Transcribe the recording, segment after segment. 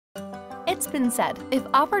it's been said, if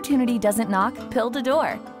opportunity doesn't knock, build a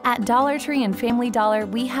door. At Dollar Tree and Family Dollar,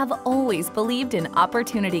 we have always believed in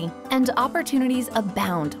opportunity. And opportunities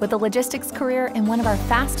abound with a logistics career in one of our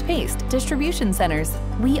fast-paced distribution centers.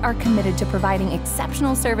 We are committed to providing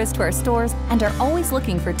exceptional service to our stores and are always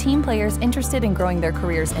looking for team players interested in growing their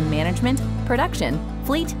careers in management, production,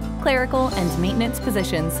 fleet, clerical, and maintenance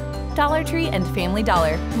positions. Dollar Tree and Family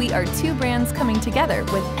Dollar, we are two brands coming together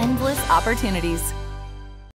with endless opportunities.